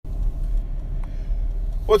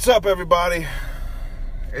What's up, everybody?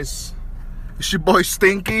 It's your boy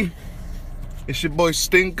Stinky. It's your boy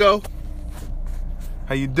Stinko.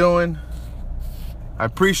 How you doing? I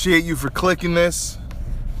appreciate you for clicking this,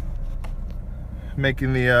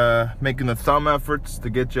 making the thumb efforts to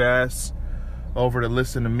get your ass over to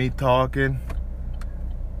listen to me talking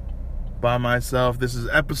by myself. This is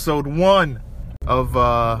episode 1 of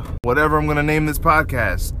whatever I'm gonna name this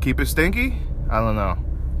podcast. Keep it stinky? I don't know.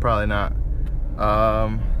 Probably not.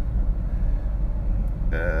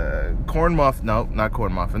 Not corn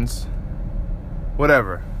muffins.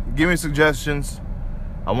 Whatever. Give me suggestions.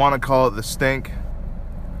 I want to call it the stink,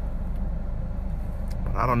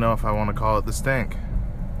 but I don't know if I want to call it the stink.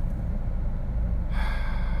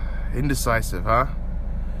 Indecisive, huh?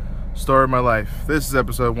 Story of my life. This is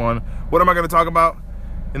episode 1. What am I going to talk about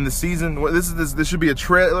in the season? This should be a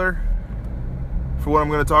trailer for what I'm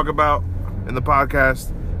going to talk about in the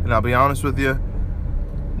podcast. And I'll be honest with you,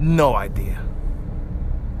 no idea.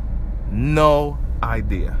 No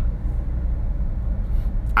idea.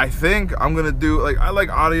 I think I'm going to do, I like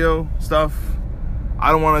audio stuff.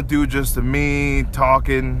 I don't want to do just me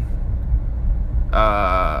talking,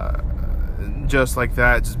 just like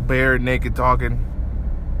that, just bare naked talking.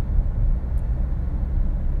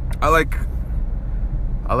 I like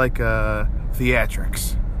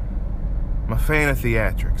theatrics. I'm a fan of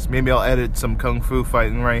theatrics. Maybe I'll edit some kung fu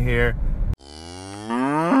fighting right here.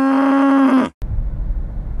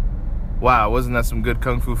 Wow, wasn't that some good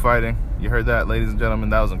kung fu fighting? You heard that, ladies and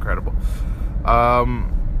gentlemen? That was incredible.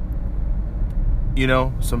 Some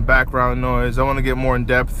background noise. I want to get more in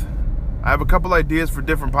depth. I have a couple ideas for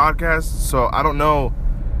different podcasts, so I don't know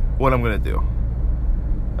what I'm going to do.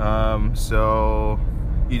 So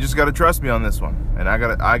you just got to trust me on this one. And I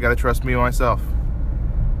got to trust me myself.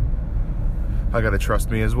 I got to trust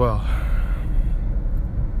me as well.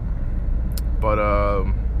 But,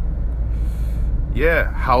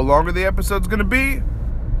 yeah, how long are the episodes going to be?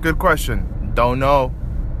 Good question. Don't know.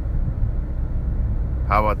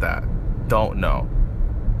 How about that? Don't know.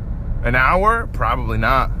 An hour? Probably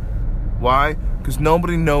not. Why? Because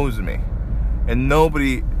nobody knows me. And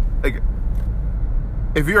nobody,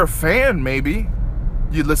 if you're a fan, maybe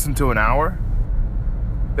you'd listen to an hour.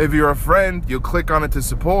 If you're a friend, you'll click on it to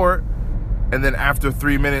support. And then after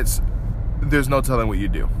 3 minutes, there's no telling what you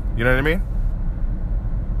do. You know what I mean?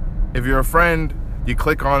 If you're a friend, you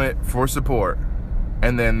click on it for support.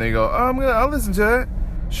 And then they go, I'll listen to it.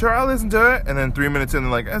 Sure, I'll listen to it. And then 3 minutes in,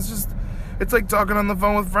 they're like, it's like talking on the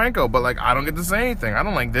phone with Franco, but I don't get to say anything. I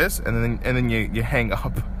don't like this. And then you hang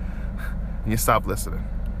up and you stop listening.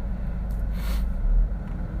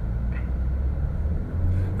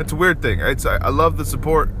 It's a weird thing. I love the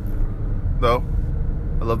support, though.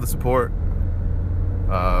 I love the support.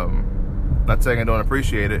 Not saying I don't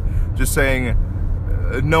appreciate it. Just saying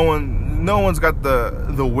no one's got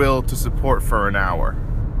the will to support for an hour.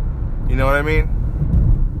 You know what I mean?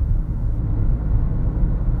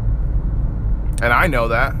 And I know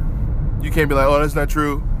that. You can't be like, oh, that's not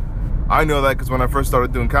true. I know that because when I first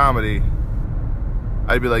started doing comedy,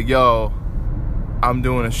 I'd be like, yo, I'm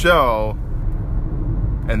doing a show.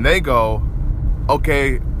 And they go,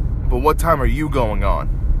 okay, but what time are you going on?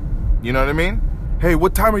 You know what I mean? Hey,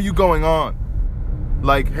 what time are you going on?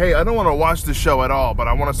 Hey, I don't want to watch the show at all, but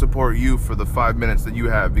I want to support you for the 5 minutes that you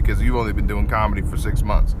have because you've only been doing comedy for 6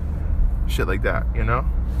 months. Shit like that, you know?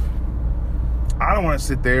 I don't want to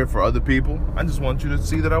sit there for other people. I just want you to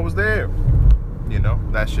see that I was there. You know?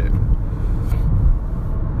 That shit.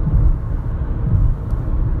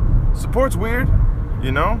 Support's weird,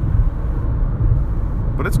 you know?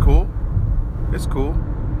 But it's cool. It's cool.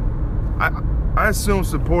 I assume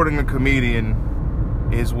supporting a comedian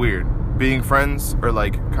is weird. Being friends or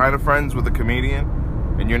kind of friends with a comedian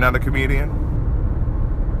and you're not a comedian,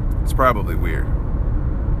 it's probably weird.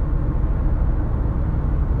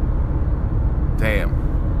 Damn.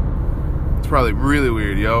 It's probably really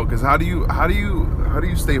weird, yo, cuz how do you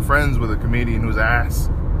stay friends with a comedian who's ass?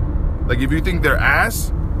 If you think they're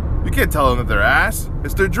ass, you can't tell them that they're ass.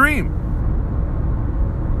 It's their dream.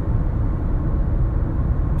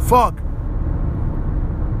 Fuck.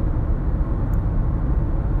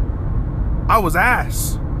 I was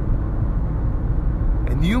ass.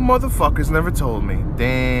 And you motherfuckers never told me.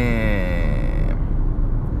 Damn.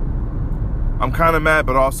 I'm kind of mad,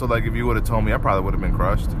 but also, if you would have told me, I probably would have been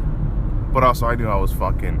crushed. But also, I knew I was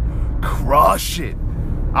fucking crushing.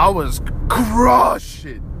 I was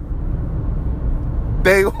crushing.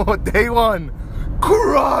 Day one.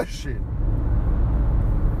 Crushing.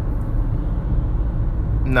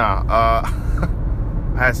 Nah, I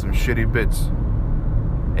had some shitty bits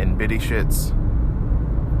and bitty shits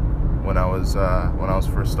when I was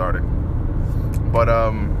first starting. But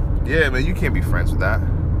yeah, man, you can't be friends with that.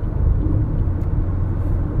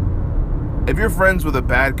 If you're friends with a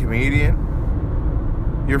bad comedian,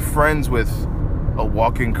 you're friends with a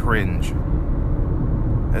walking cringe.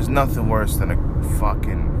 There's nothing worse than a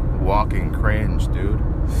fucking walking cringe, dude.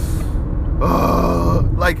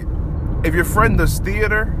 Like, if your friend does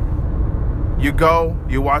theater, you go,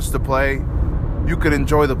 you watch the play, you could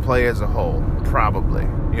enjoy the play as a whole, probably.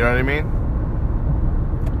 You know what I mean?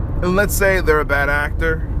 And let's say they're a bad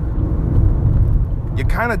actor, you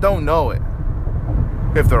kind of don't know it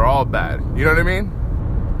if they're all bad. You know what I mean?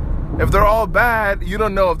 If they're all bad, you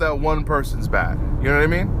don't know if that one person's bad. You know what I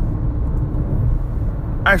mean?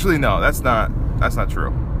 Actually, no, that's not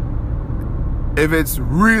true. If it's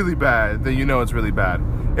really bad, then you know it's really bad.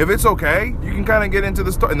 If it's okay, you can kind of get into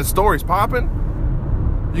the story, and the story's popping,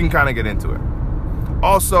 you can kind of get into it.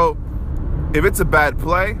 Also, if it's a bad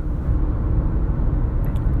play,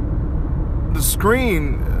 the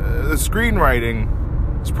screenwriting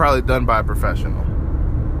is probably done by a professional.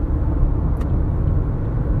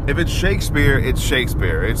 If it's Shakespeare, it's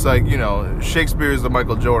Shakespeare. It's like, you know, Shakespeare is the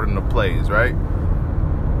Michael Jordan of plays, right?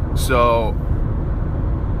 So,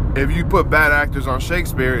 if you put bad actors on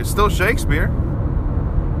Shakespeare, it's still Shakespeare.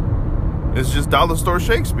 It's just dollar store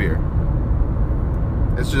Shakespeare.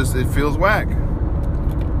 It's just, it feels whack.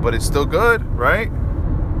 But it's still good, right?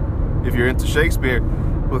 If you're into Shakespeare.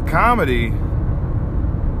 With comedy,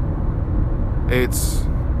 it's,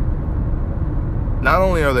 not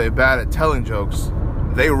only are they bad at telling jokes,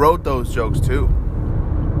 they wrote those jokes too.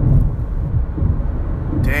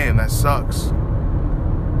 Damn, that sucks.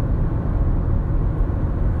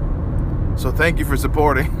 So thank you for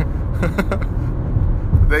supporting.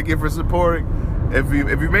 Thank you for supporting. If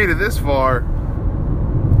you made it this far,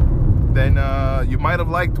 then you might have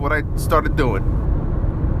liked what I started doing.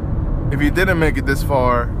 If you didn't make it this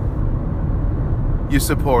far, you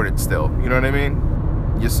supported still. You know what I mean?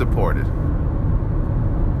 You supported.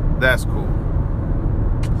 That's cool.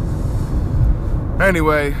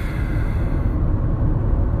 Anyway,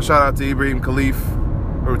 shout out to Ibrahim Khalif.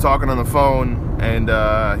 We were talking on the phone, and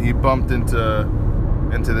he bumped into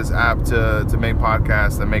this app to make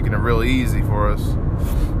podcasts and making it real easy for us.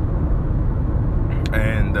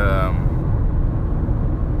 And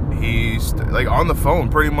he's like on the phone,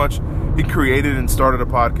 pretty much. He created and started a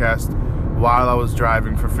podcast while I was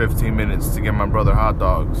driving for 15 minutes to get my brother hot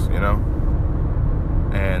dogs, you know,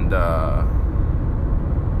 and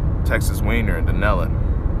Texas Wiener and Denellen.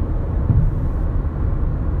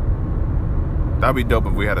 That'd be dope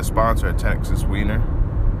if we had a sponsor at Texas Wiener.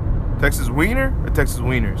 Texas Wiener or Texas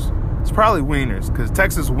Wieners? It's probably Wieners, because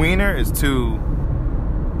Texas Wiener is too...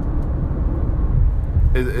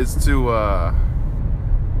 It's too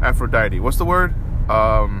Aphrodite. What's the word?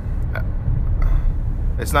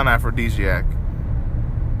 It's not aphrodisiac.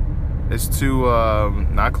 It's too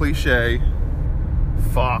not cliche.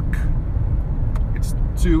 Fuck. It's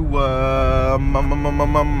too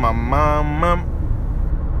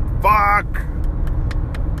fuck.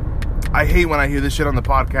 I hate when I hear this shit on the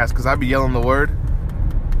podcast because I be yelling the word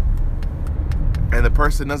and the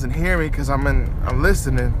person doesn't hear me because I'm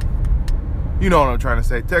listening. You know what I'm trying to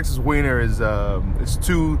say. Texas Wiener is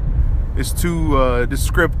too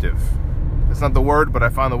descriptive. It's not the word, but I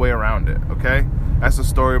found a way around it. Okay, that's the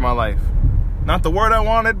story of my life. Not the word I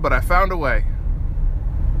wanted, but I found a way.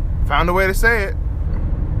 Found a way to say it.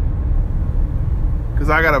 Because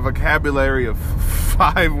I got a vocabulary of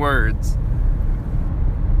 5 words.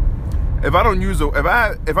 If I don't use if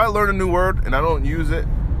I learn a new word and I don't use it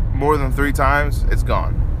more than 3 times, it's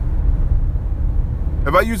gone.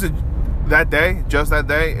 If I use it that day, just that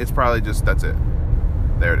day, it's probably just, that's it.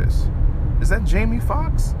 There it is. Is that Jamie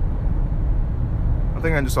Foxx? I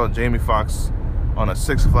think I just saw Jamie Foxx on a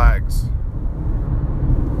Six Flags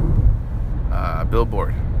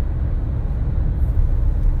billboard.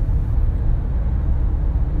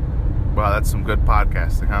 Wow, that's some good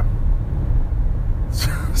podcasting, huh?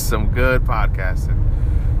 Some good podcasting.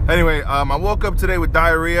 Anyway, I woke up today with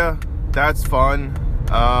diarrhea. That's fun.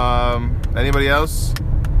 Anybody else?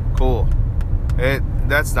 Cool.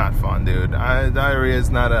 That's not fun, dude. Diarrhea is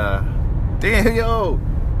not a... Damn, yo!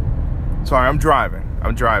 Sorry, I'm driving.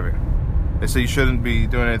 They say you shouldn't be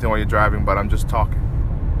doing anything while you're driving, but I'm just talking.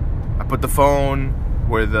 I put the phone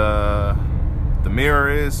where the mirror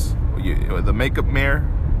is, the makeup mirror.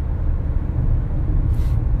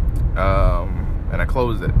 And I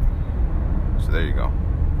closed it. So there you go.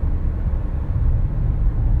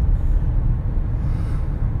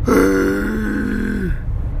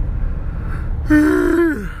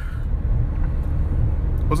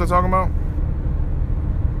 What was I talking about?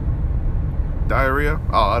 diarrhea.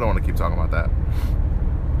 Oh, I don't want to keep talking about that.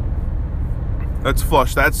 Let's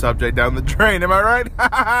flush that subject down the drain. Am I right?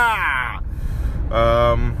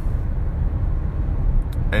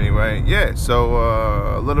 Anyway, yeah. So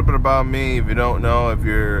a little bit about me. If you don't know, if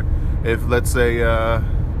let's say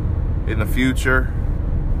in the future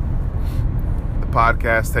the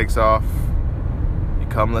podcast takes off, you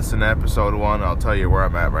come listen to episode 1. I'll tell you where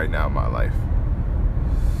I'm at right now in my life.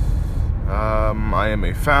 I am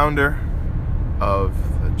a founder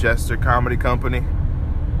of the Jester Comedy Company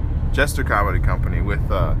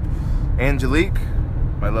with Angelique,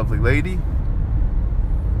 my lovely lady.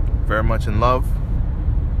 Very much in love,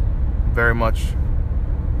 very much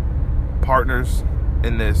partners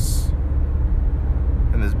in this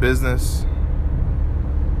business,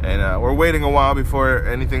 and we're waiting a while before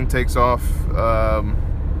anything takes off,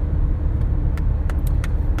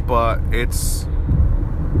 but it's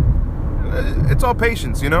all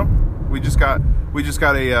patience, you know. We just got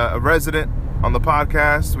a resident on the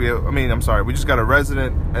podcast. We just got a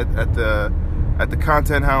resident at the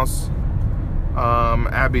content house.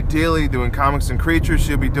 Abby Daly doing Comics and Creatures.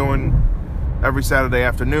 She'll be doing every Saturday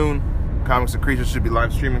afternoon. Comics and Creatures should be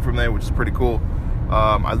live streaming from there, which is pretty cool.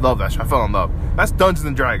 I love that shit. I fell in love. That's Dungeons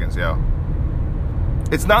and Dragons, yo.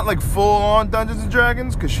 It's not like full on Dungeons and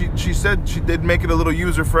Dragons, because she said she did make it a little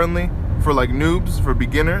user friendly for like noobs, for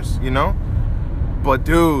beginners, you know. But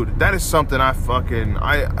dude, that is something I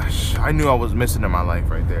knew I was missing in my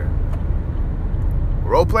life right there.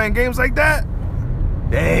 Role playing games like that?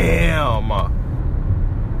 Damn.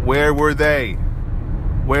 Where were they?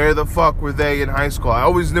 Where the fuck were they in high school? I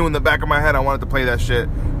always knew in the back of my head I wanted to play that shit,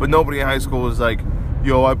 but nobody in high school was like,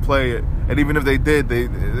 yo, I play it. And even if they did,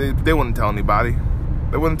 they wouldn't tell anybody.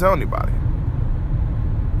 They wouldn't tell anybody.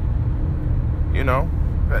 You know?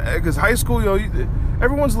 Because high school, yo,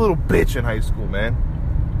 everyone's a little bitch in high school, man.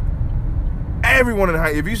 Everyone in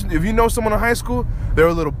high, if you know someone in high school, they're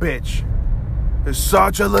a little bitch. They're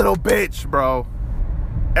such a little bitch, bro.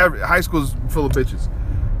 High school's full of bitches,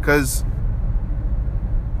 because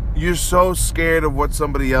you're so scared of what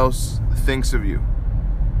somebody else thinks of you,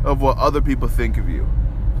 of what other people think of you.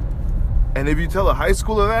 And if you tell a high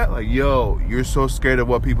schooler that, like, yo, you're so scared of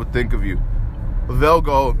what people think of you, they'll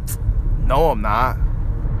go, no, I'm not.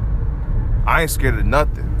 I ain't scared of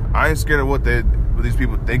nothing. I ain't scared of what these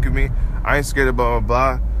people think of me. I ain't scared of blah,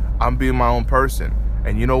 blah, blah. I'm being my own person.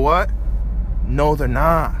 And you know what? No, they're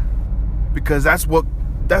not. Because that's what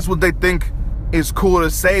they think is cool to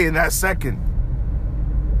say in that second.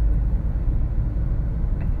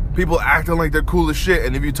 People acting like they're cool as shit,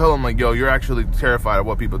 and if you tell them like, yo, you're actually terrified of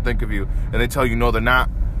what people think of you, and they tell you no, they're not,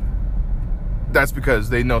 that's because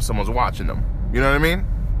they know someone's watching them. You know what I mean?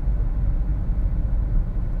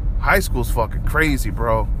 High school's fucking crazy,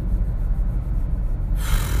 bro.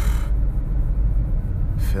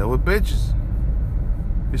 Filled with bitches.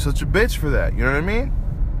 You're such a bitch for that. You know what I mean?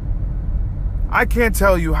 I can't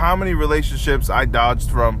tell you how many relationships I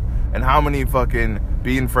dodged from, and how many fucking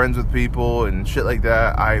being friends with people and shit like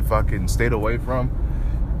that I fucking stayed away from,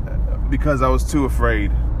 because I was too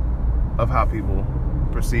afraid of how people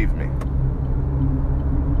perceived me.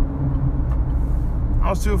 I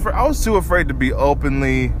was too afraid to be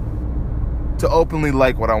openly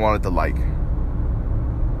like what I wanted to like.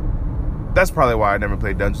 That's probably why I never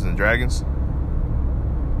played Dungeons and Dragons.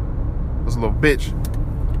 I was a little bitch.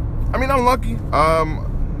 I mean, I'm lucky. I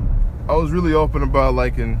was really open about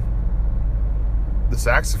liking the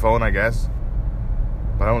saxophone, I guess.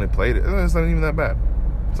 But I only played it. It's not even that bad.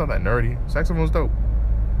 It's not that nerdy. Saxophone's dope.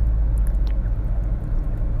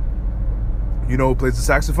 You know who plays the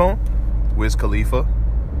saxophone? Wiz Khalifa.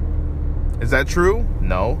 Is that true?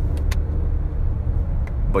 No.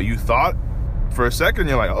 But you thought for a second,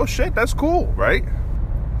 you're like, oh shit, that's cool, right?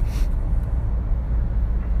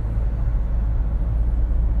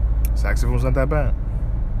 Saxophone's not that bad.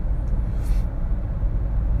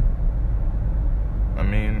 I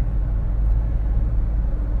mean,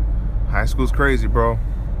 high school's crazy, bro.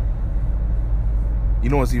 You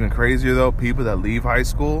know what's even crazier, though? People that leave high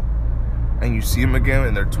school and you see them again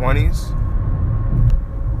in their 20s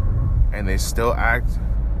and they still act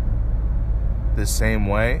the same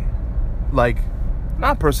way. Like,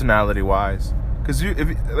 not personality-wise. Because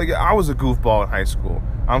I was a goofball in high school.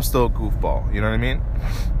 I'm still a goofball. You know what I mean?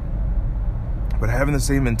 But having the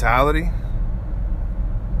same mentality,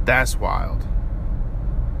 that's wild.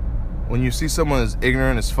 When you see someone as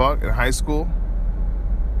ignorant as fuck in high school,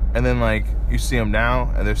 and then, like, you see them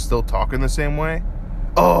now, and they're still talking the same way.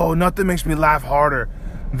 Oh, nothing makes me laugh harder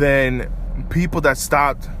than people that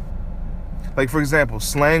stopped. Like, for example,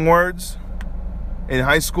 slang words in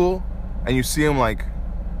high school, and you see them, like,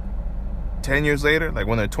 10 years later, like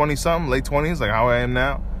when they're 20-something, late 20s, like how I am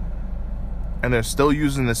now, and they're still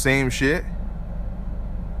using the same shit.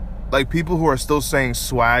 Like people who are still saying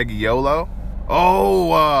swag YOLO.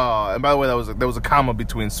 Oh, and by the way, there was a comma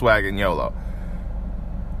between swag and YOLO,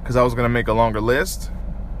 because I was gonna make a longer list,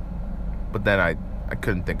 but then I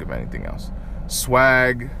couldn't think of anything else.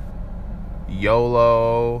 Swag,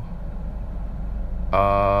 YOLO.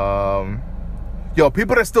 Yo,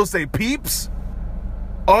 people that still say peeps,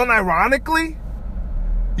 unironically.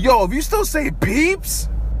 Yo, if you still say peeps,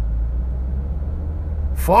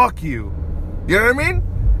 fuck you. You know what I mean?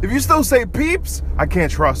 If you still say peeps, I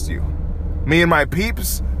can't trust you. Me and my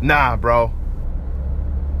peeps? Nah, bro.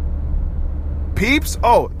 Peeps?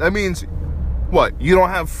 Oh, that means what? You don't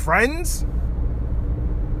have friends?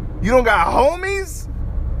 You don't got homies?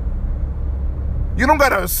 You don't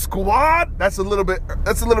got a squad? That's a little bit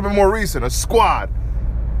more recent. A squad.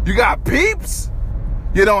 You got peeps?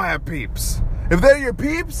 You don't have peeps. If they're your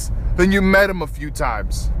peeps, then you met them a few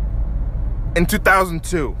times. In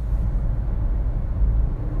 2002.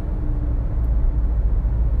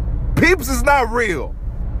 Peeps is not real.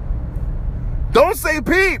 Don't say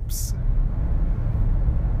peeps.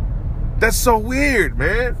 That's so weird,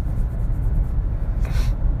 man.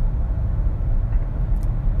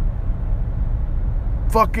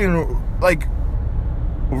 Fucking, like,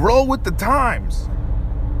 roll with the times.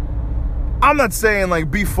 I'm not saying,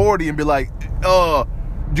 like, be 40 and be like,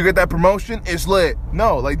 did you get that promotion? It's lit.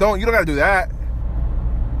 No, like, you don't gotta do that.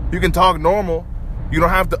 You can talk normal. You don't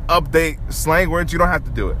have to update slang words. You don't have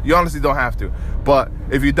to do it. You honestly don't have to. But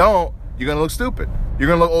if you don't, you're gonna look stupid. You're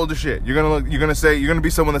gonna look old as shit. You're gonna be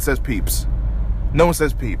someone that says peeps. No one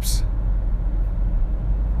says peeps.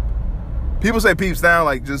 People say peeps now,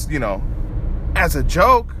 like, just, you know, as a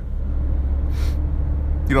joke.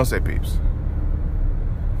 You don't say peeps.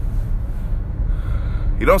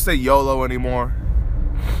 You don't say YOLO anymore.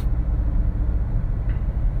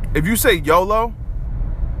 If you say YOLO,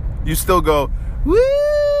 you still go,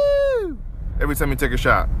 woo! Every time you take a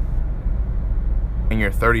shot. And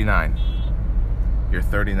you're 39. You're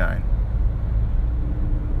 39.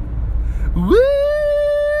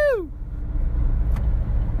 Woo!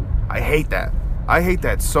 I hate that. I hate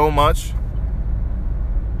that so much.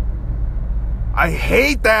 I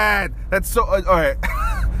hate that. That's so... all right.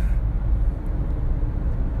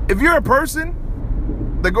 If you're a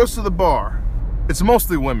person that goes to the bar, it's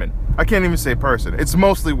mostly women. I can't even say person. It's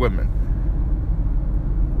mostly women.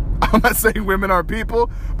 I'm not saying women are people,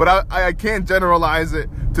 but I can't generalize it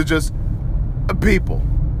to just people.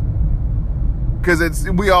 Because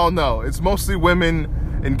we all know, it's mostly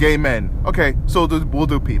women and gay men. Okay, so we'll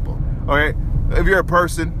do people. Okay? If you're a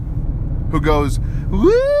person who goes,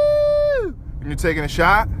 woo! And you're taking a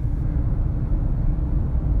shot,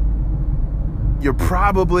 you're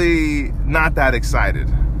probably not that excited.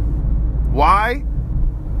 Why?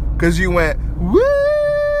 Because you went,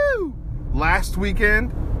 woo! Last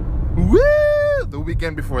weekend, woo! The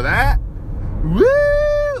weekend before that,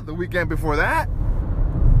 woo! The weekend before that.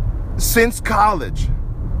 Since college.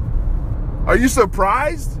 Are you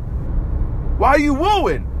surprised? Why are you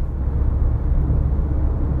wooing?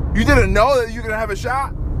 You didn't know that you're going to have a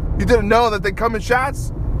shot? You didn't know that they come in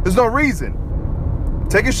shots? There's no reason.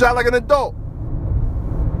 Take a shot like an adult.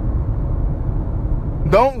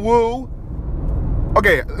 Don't woo.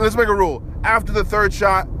 Okay, let's make a rule. After the third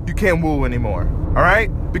shot, you can't woo anymore. All right?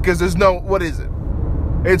 Because there's no, what is it?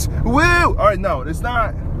 It's woo. All right, no, it's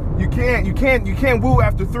not. You can't woo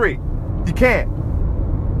after 3. You can't.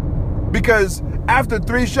 Because after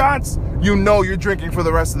 3 shots, you know you're drinking for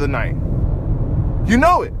the rest of the night. You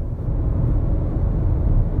know it.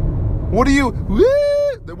 What do you, woo?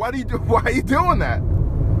 Why are you doing that?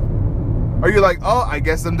 Are you like, oh, I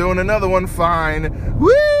guess I'm doing another one, fine.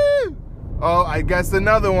 Woo! Oh, I guess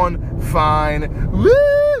another one, fine.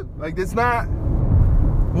 Woo! Like, it's not,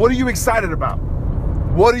 what are you excited about?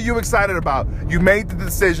 What are you excited about? You made the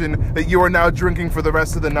decision that you are now drinking for the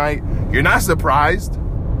rest of the night. You're not surprised.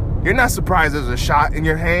 You're not surprised there's a shot in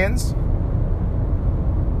your hands.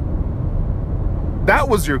 That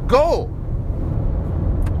was your goal.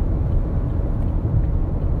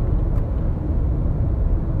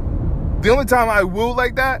 The only time I woo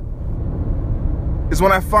like that is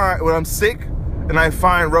when I'm sick and I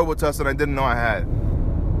find Robitussin I didn't know I had.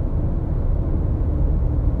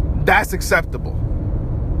 That's acceptable.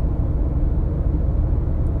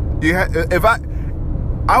 If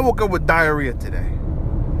I woke up with diarrhea today,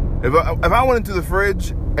 if I went into the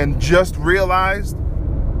fridge and just realized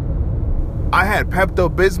I had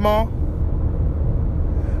Pepto-Bismol,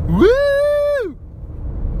 woo!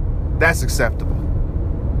 That's acceptable.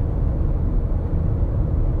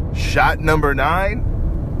 Shot number 9?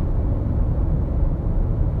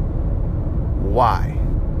 Why?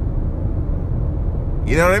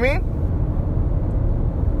 You know what I mean?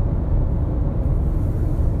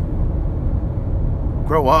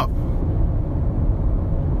 Grow up.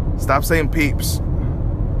 Stop saying peeps.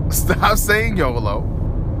 Stop saying YOLO.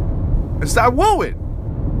 And stop wooing.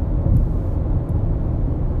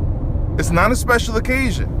 It's not a special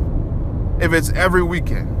occasion if it's every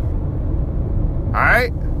weekend.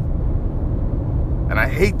 Alright? And I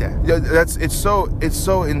hate that. It's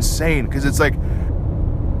so insane, because it's like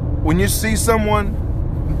when you see someone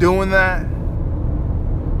doing that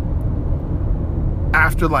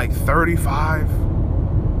after like 35,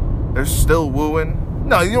 they're still wooing.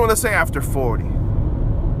 No, you know what? Let's say after 40.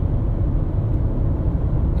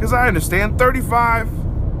 Because I understand 35,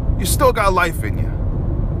 you still got life in you.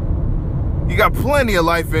 You got plenty of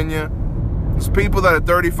life in you. There's people that are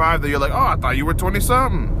 35 that you're like, oh, I thought you were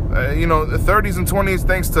 20-something. You know, the 30s and 20s,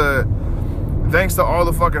 thanks to all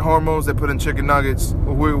the fucking hormones they put in chicken nuggets,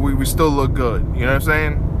 we still look good. You know what I'm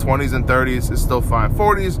saying? 20s and 30s is still fine.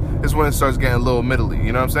 40s is when it starts getting a little middly.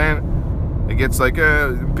 You know what I'm saying? It gets like,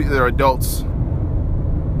 they're adults.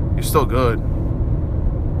 You're still good.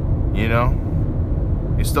 You know?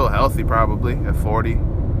 You're still healthy probably at 40.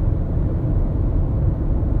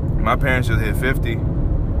 My parents just hit 50.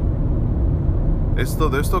 They're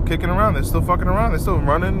still kicking around. They're still fucking around. They're still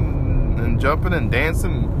running and jumping and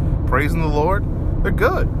dancing and praising the Lord. They're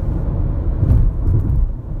good.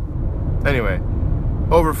 Anyway,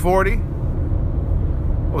 over 40.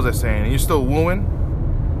 What was I saying? And you're still wooing?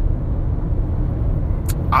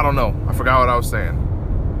 I don't know. I forgot what I was saying.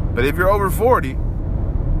 But if you're over 40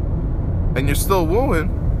 and you're still wooing,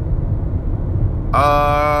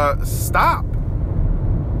 stop.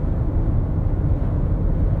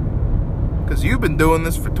 Because you've been doing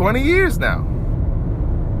this for 20 years now.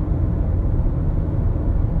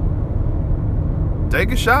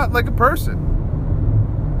 Take a shot like a person,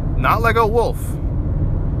 not like a wolf.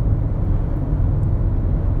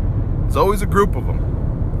 There's always a group of them.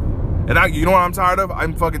 And you know what I'm tired of?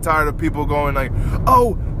 I'm fucking tired of people going like,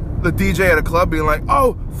 oh, the DJ at a club being like,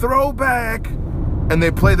 oh, throwback. And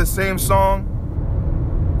they play the same song,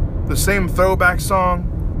 the same throwback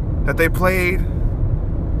song that they played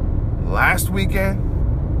last weekend.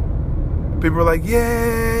 People were like,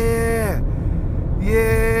 yeah.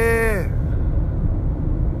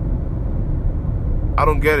 I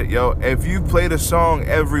don't get it, yo. If you've played a song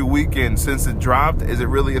every weekend since it dropped, is it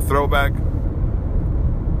really a throwback?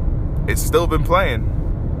 It's still been playing.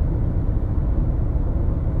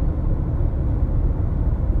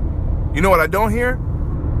 You know what I don't hear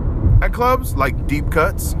at clubs? Like deep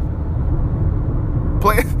cuts.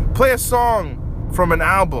 Play a song from an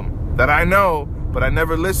album that I know, but I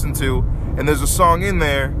never listened to, and there's a song in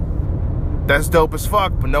there that's dope as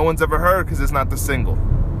fuck, but no one's ever heard because it's not the single.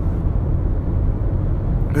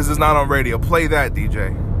 Because it's not on radio. Play that,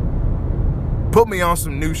 DJ. Put me on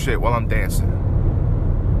some new shit while I'm dancing.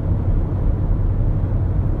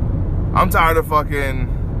 I'm tired of fucking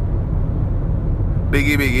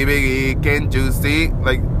Biggie, Biggie, Biggie, can't you see?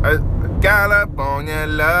 Like, California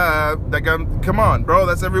love. Like, come on, bro,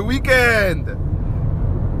 that's every weekend.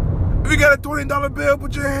 If you got a $20 bill,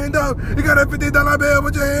 put your hand up. You got a $50 bill,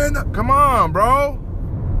 put your hand up. Come on, bro.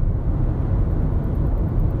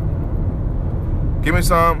 Give me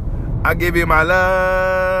some. I give you my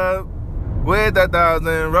love with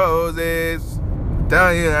 1,000 roses.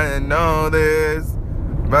 Tell you I didn't know this.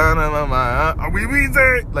 Are we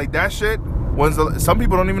Weezer? Like that shit. Some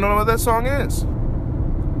people don't even know what that song is.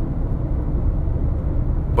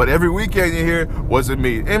 But every weekend you hear, was it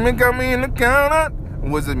me? Emma got me in the counter.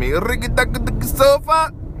 Was it me?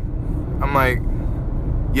 Sofa? I'm like,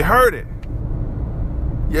 you heard it.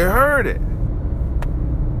 You heard it.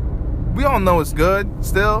 We all know it's good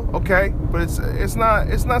still, okay? But it's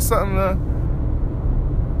not something to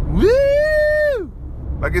woo!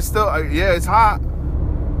 Like it's still, yeah, it's hot.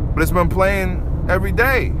 But it's been playing every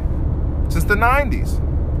day since the 90s.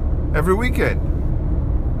 Every weekend.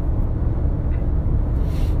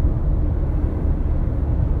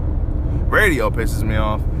 Radio pisses me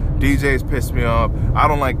off. DJs piss me off. I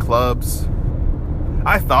don't like clubs.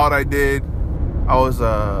 I thought I did. I was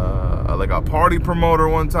like a party promoter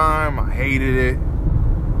one time. I hated it.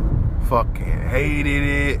 Fucking hated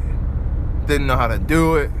it. Didn't know how to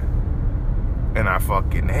do it. And I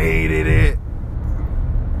fucking hated it.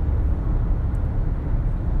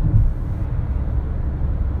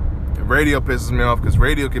 Radio pisses me off because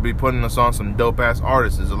radio could be putting us on some dope ass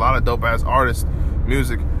artists. There's a lot of dope ass artists,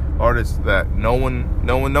 music artists that no one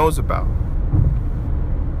knows about.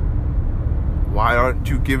 Why aren't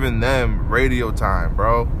you giving them radio time,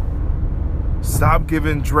 bro? Stop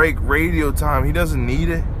giving Drake radio time. He doesn't need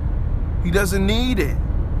it. He doesn't need it.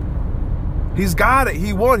 He's got it.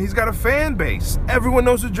 He won. He's got a fan base. Everyone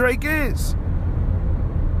knows who Drake is.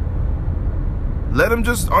 Let him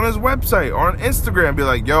just on his website or on Instagram be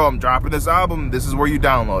like, yo, I'm dropping this album. This is where you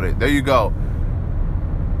download it. There you go.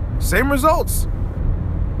 Same results.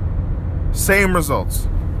 Same results.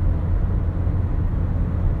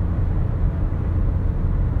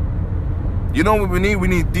 You know what we need? We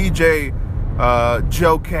need DJ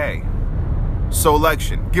Joe K.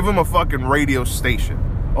 Selection. Give him a fucking radio station.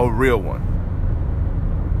 A real one.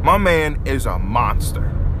 My man is a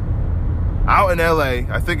monster. Out in LA,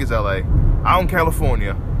 I think it's LA, out in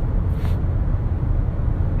California,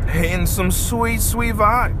 hitting some sweet, sweet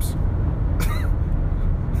vibes.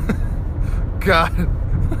 God.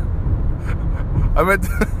 I meant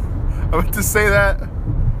to say that.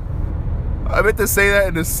 I meant to say that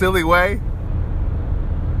in a silly way.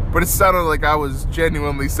 But it sounded like I was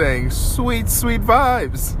genuinely saying sweet, sweet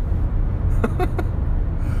vibes.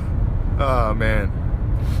 Oh, man.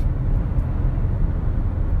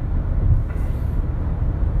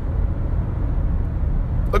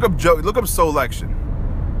 Look up Soul-Lection.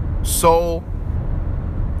 Soul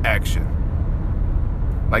Action.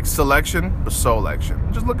 Like selection, but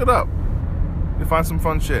Soul-Lection. Just look it up. You'll find some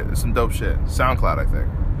fun shit. It's some dope shit. SoundCloud, I think.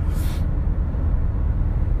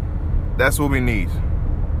 That's what we need.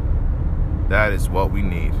 That is what we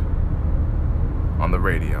need on the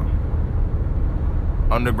radio.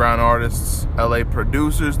 Underground artists, LA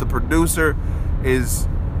producers. The producer is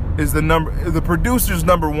the producer's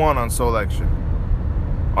number one on Soul-Lection.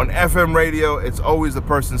 On FM radio, it's always the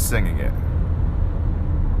person singing it.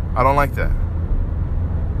 I don't like that.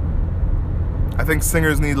 I think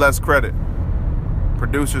singers need less credit.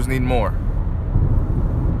 Producers need more.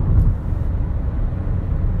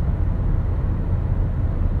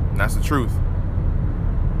 And that's the truth.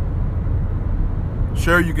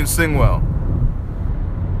 Sure, you can sing well,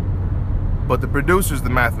 but the producer's the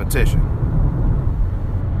mathematician,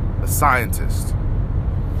 the scientist,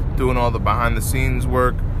 doing all the behind-the-scenes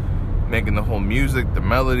work, making the whole music, the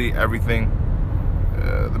melody, everything.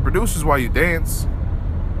 The producer's why you dance.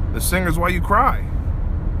 The singer's why you cry.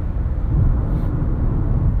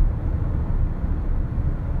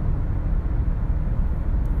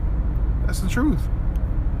 That's the truth.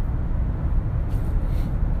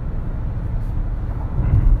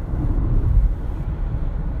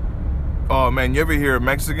 Oh man, you ever hear a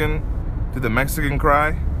Mexican? Did the Mexican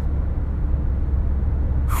cry?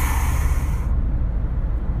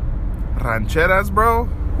 Rancheras, bro.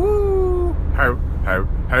 Woo! How.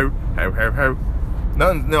 No,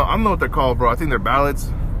 I don't know what they're called, bro. I think they're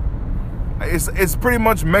ballads. It's pretty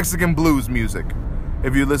much Mexican blues music.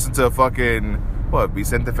 If you listen to fucking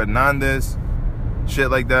Vicente Fernandez, shit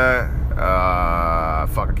like that.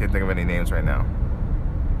 Fuck, I can't think of any names right now.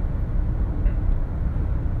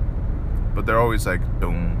 But they're always like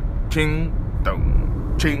dong ching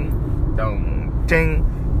dong ching dong ching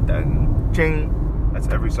dong ching. That's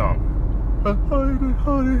every song.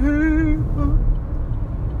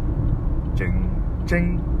 Ching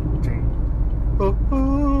ching ching. Oh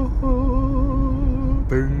oh oh.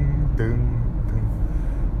 Ding ding ding.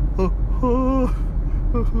 Oh oh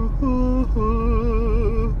oh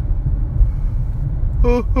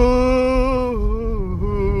oh oh.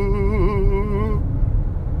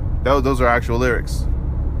 Those are actual lyrics.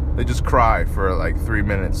 They just cry for like 3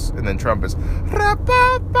 minutes, and then trumpets.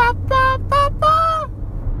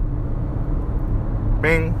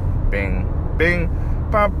 Bing, bing, bing. Bing,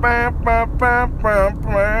 bang,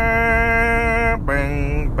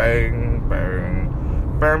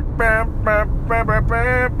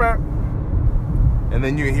 bang. And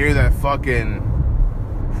then you hear that fucking,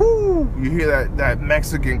 whoo, you hear that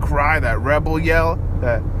Mexican cry, that rebel yell,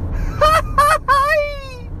 that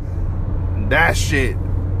that shit,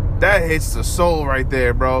 that hits the soul right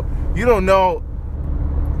there, bro. You don't know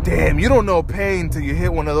pain till you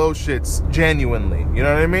hit one of those shits genuinely. You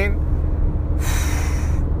know what I mean?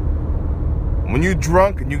 When you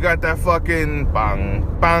drunk and you got that fucking bang,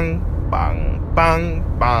 bang, bang, bang,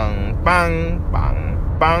 bang, bang,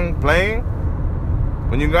 bang, bang playing,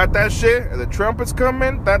 when you got that shit and the trumpets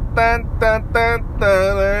coming, da da da da da.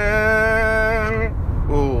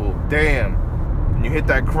 Oh damn! When you hit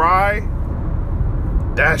that cry,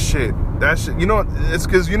 that shit. You know, it's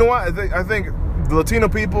because you know what? I think the Latino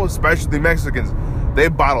people, especially Mexicans, they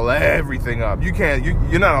bottle everything up.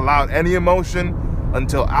 You're not allowed any emotion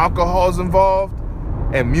until alcohol's involved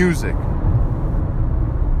and music.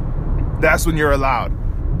 That's when you're allowed.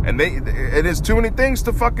 And it is too many things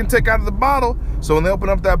to fucking take out of the bottle. So when they open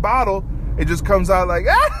up that bottle, it just comes out like,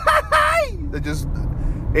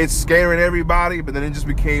 it's scaring everybody. But then it just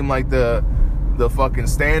became like the fucking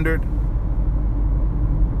standard.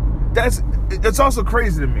 It's also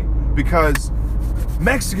crazy to me because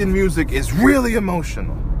Mexican music is really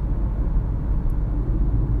emotional.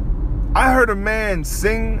 I heard a man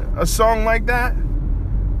sing a song like that.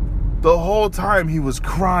 The whole time he was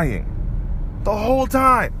crying. The whole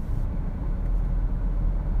time.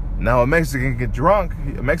 Now a Mexican can get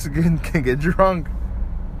drunk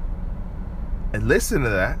and listen to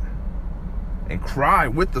that and cry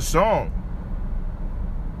with the song.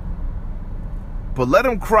 But let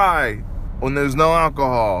him cry when there's no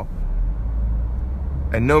alcohol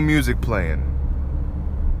and no music playing.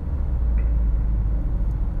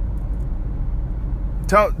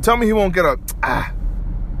 Tell me he won't get a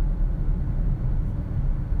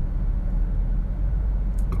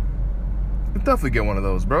I'll definitely get one of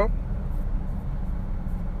those, bro.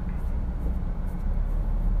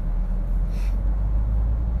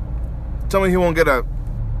 Tell me he won't get a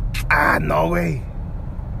no way.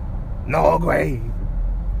 No way.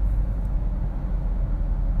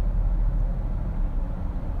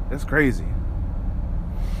 That's crazy.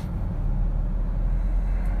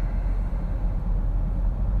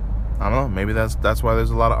 I don't know. Maybe that's why there's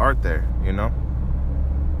a lot of art there, you know?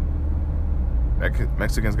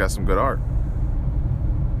 Mexicans got some good art.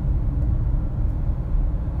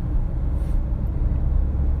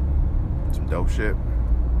 Some dope shit.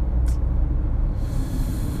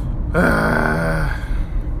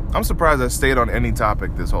 I'm surprised I stayed on any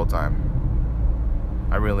topic this whole time.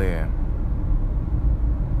 I really am.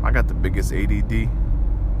 I got the biggest ADD.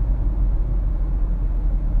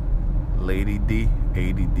 Lady D,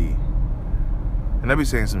 ADD. And I be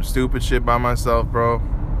saying some stupid shit by myself, bro.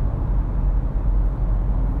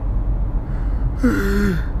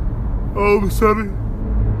 All of a sudden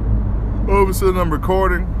I'm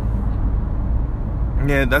recording.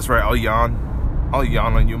 Yeah, that's right, I'll yawn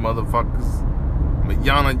on you motherfuckers. I'm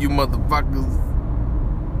yawn on you motherfuckers.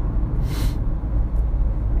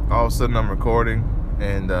 All of a sudden I'm recording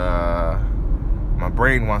and my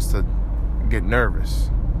brain wants to get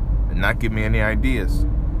nervous and not give me any ideas.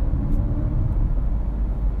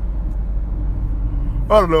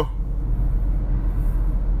 I don't know.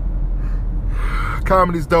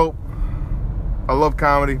 Comedy's dope. I love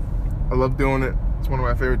comedy. I love doing it. It's one of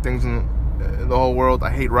my favorite things in the whole world.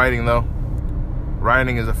 I hate writing though.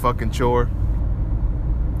 Writing is a fucking chore.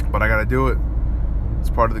 But I gotta do it. It's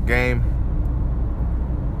part of the game.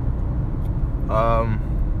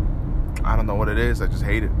 I don't know what it is. I just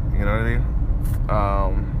hate it. You know what I mean?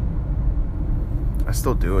 I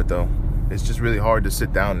still do it though. It's just really hard to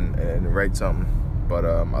sit down and write something. But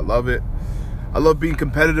I love it. I love being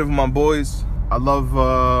competitive with my boys. I love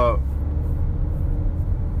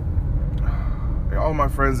all my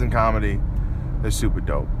friends in comedy. They're super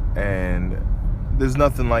dope. And there's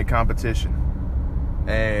nothing like competition.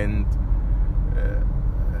 And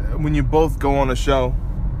when you both go on a show,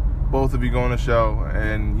 both of you go on a show,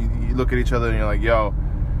 and you look at each other and you're like, yo,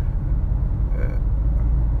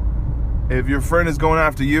 if your friend is going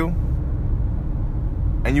after you,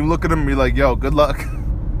 and you look at him and you're like, yo, good luck.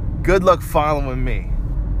 Good luck following me.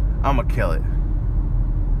 I'ma kill it.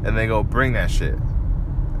 And they go, bring that shit.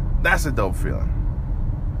 That's a dope feeling.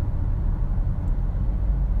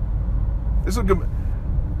 This will give me...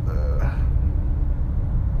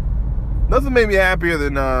 nothing made me happier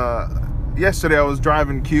than yesterday I was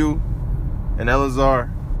driving Q and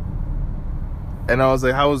Elazar, and I was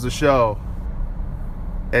like, how was the show?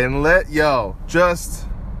 And I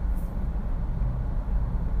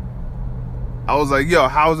was like, yo,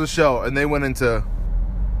 how was the show? And they went into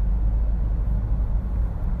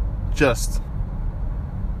just,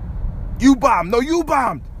 you bombed. No, you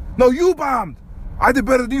bombed. No, you bombed. I did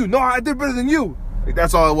better than you. No, I did better than you. Like,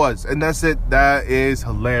 that's all it was. And that's it. That is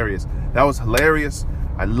hilarious. That was hilarious.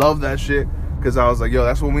 I love that shit. Because I was like, yo,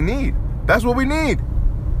 that's what we need. That's what we need.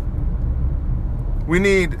 We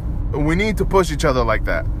need to push each other like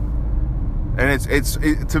that. And it's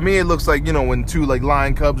to me, it looks like, you know, when two like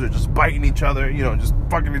lion cubs are just biting each other, you know, just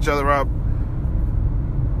fucking each other up,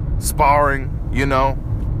 sparring, you know.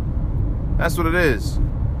 That's what it is.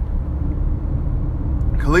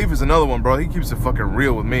 Khalif is another one, bro. He keeps it fucking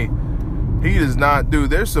real with me. He does not do.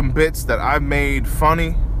 There's some bits that I've made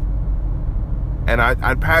funny, and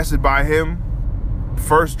I'd pass it by him.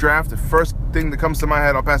 First draft, the first thing that comes to my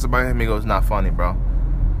head, I'll pass it by him. He goes, not funny, bro.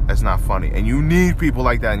 That's not funny. And you need people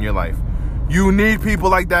like that in your life. You need people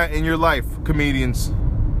like that in your life, comedians.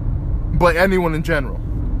 But anyone in general.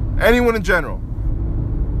 Anyone in general.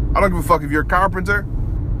 I don't give a fuck if you're a carpenter.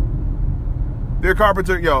 If you're a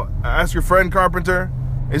carpenter, yo, ask your friend carpenter,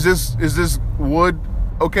 is this wood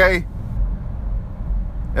okay?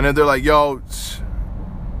 And then they're like, yo,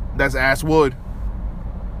 that's ass wood.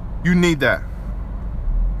 You need that.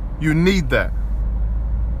 You need that.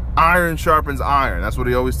 Iron sharpens iron. That's what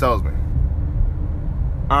he always tells me.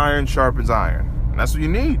 Iron sharpens iron. And that's what you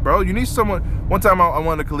need, bro. You need someone. One time I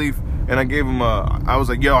went to Khalif and I gave him I was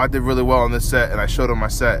like, yo, I did really well on this set. And I showed him my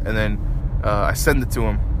set. And then I sent it to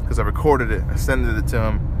him because I recorded it. I sent it to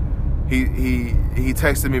him. He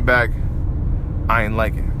texted me back, I ain't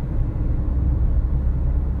like it.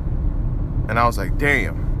 And I was like,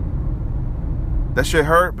 damn. That shit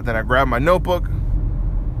hurt. But then I grabbed my notebook.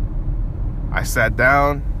 I sat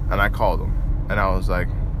down and I called him. And I was like,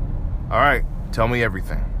 all right, tell me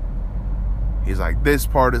everything. He's like, this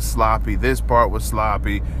part is sloppy. This part was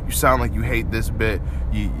sloppy. You sound like you hate this bit.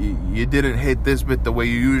 You didn't hit this bit the way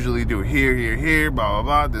you usually do. Here, blah,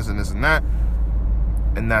 blah, blah, this and that.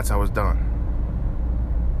 And that's how it's done.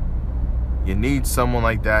 You need someone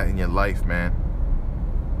like that in your life, man.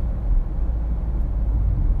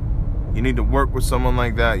 You need to work with someone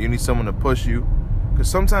like that. You need someone to push you. Because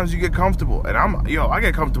sometimes you get comfortable. And I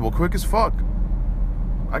get comfortable quick as fuck.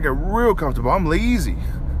 I get real comfortable. I'm lazy.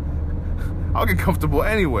 I'll get comfortable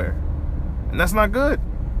anywhere. And that's not good.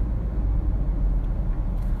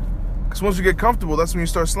 Because once you get comfortable, that's when you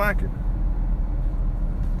start slacking.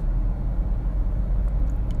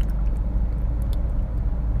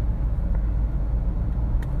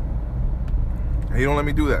 And he don't let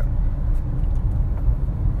me do that.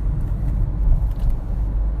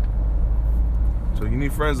 So you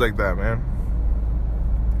need friends like that, man.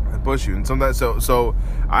 That push you. And sometimes, so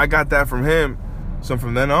I got that from him. So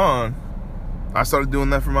from then on, I started doing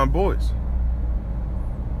that for my boys.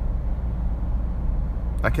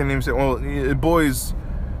 I can't even say, well, boys,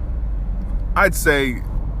 I'd say,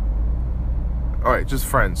 all right, just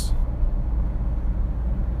friends.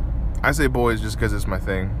 I say boys just because it's my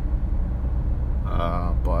thing.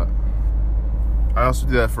 But I also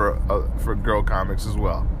do that for girl comics as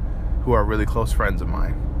well, who are really close friends of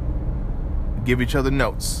mine. Give each other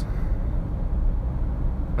notes.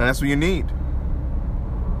 And that's what you need.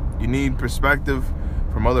 You need perspective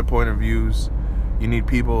from other point of views. You need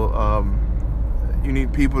people to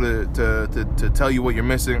tell you what you're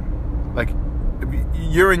missing. Like,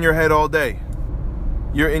 you're in your head all day.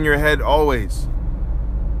 You're in your head always.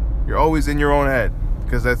 You're always in your own head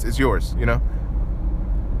because it's yours, you know?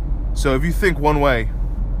 So if you think one way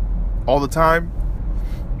all the time,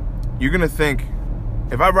 you're going to think,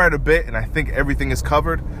 if I write a bit and I think everything is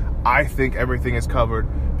covered, I think everything is covered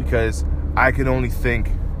because I can only think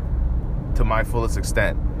to my fullest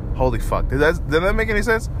extent. Holy fuck. Did that make any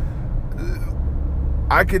sense?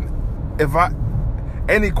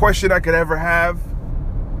 Any question I could ever have,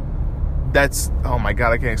 oh my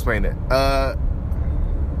God, I can't explain it.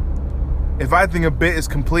 If I think a bit is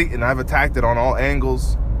complete and I've attacked it on all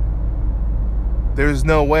angles, there's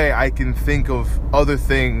no way I can think of other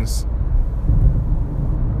things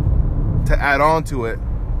to add on to it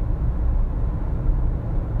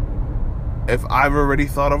if I've already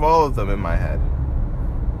thought of all of them in my head.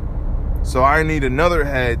 So I need another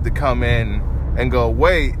head to come in and go,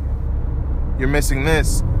 wait, you're missing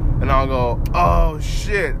this. And I'll go, oh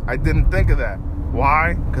shit, I didn't think of that.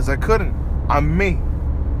 Why? Because I couldn't. I'm me.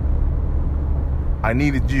 I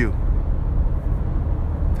needed you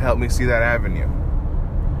to help me see that avenue.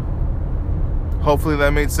 Hopefully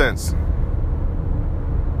that made sense.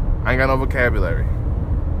 I ain't got no vocabulary.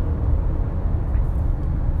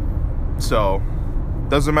 So,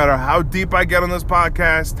 doesn't matter how deep I get on this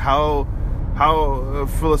podcast, how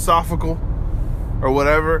philosophical or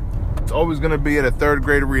whatever, it's always going to be at a 3rd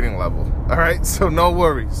grade reading level. All right? So no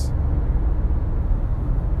worries.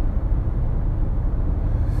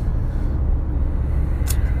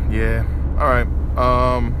 Yeah. All right.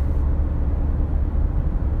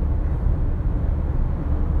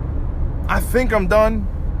 I think I'm done.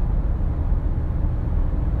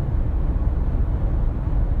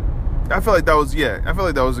 I feel like that was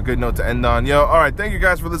a good note to end on. Yo, all right, thank you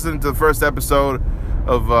guys for listening to the first episode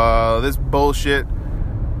of this bullshit.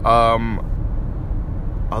 I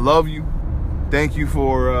love you. Thank you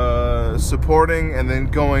for supporting and then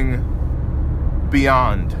going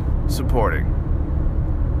beyond supporting.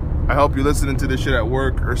 I hope you're listening to this shit at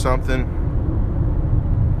work or something,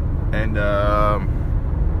 and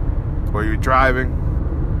or you're driving,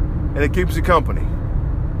 and it keeps you company.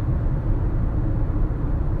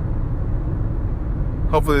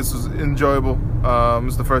 Hopefully this was enjoyable.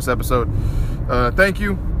 This is the first episode. Thank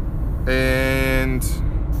you, and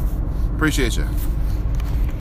appreciate you.